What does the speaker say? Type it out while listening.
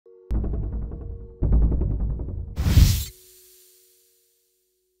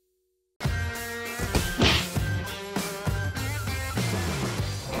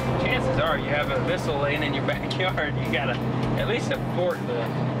car, you have a missile laying in your backyard, you gotta at least support the...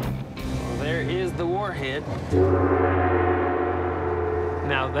 Well, there is the warhead.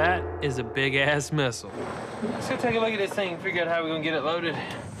 Now that is a big-ass missile. Let's go take a look at this thing and figure out how we're gonna get it loaded.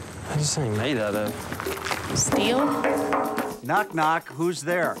 What's this thing made out of? Steel? Knock, knock. Who's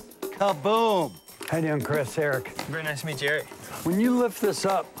there? Kaboom! How you doing, Chris? Eric. Very nice to meet you, Eric. When you lift this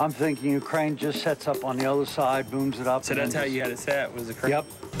up, I'm thinking your crane just sets up on the other side, booms it up. So that's how you had it set, was a crane? Yep.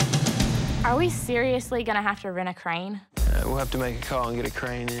 Are we seriously gonna have to rent a crane? We'll have to make a call and get a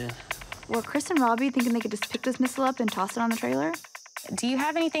crane in. Were Chris and Robbie thinking they could just pick this missile up and toss it on the trailer? Do you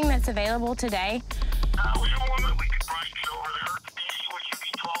have anything that's available today? We have one that we could price you over there today, which would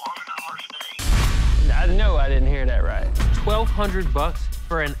be $1,200 a day. I know I didn't hear that right. $1,200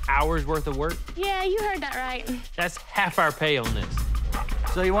 for an hour's worth of work? Yeah, you heard that right. That's half our pay on this.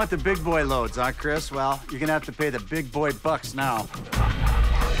 So you want the big boy loads, huh, Chris? Well, you're gonna have to pay the big boy bucks now.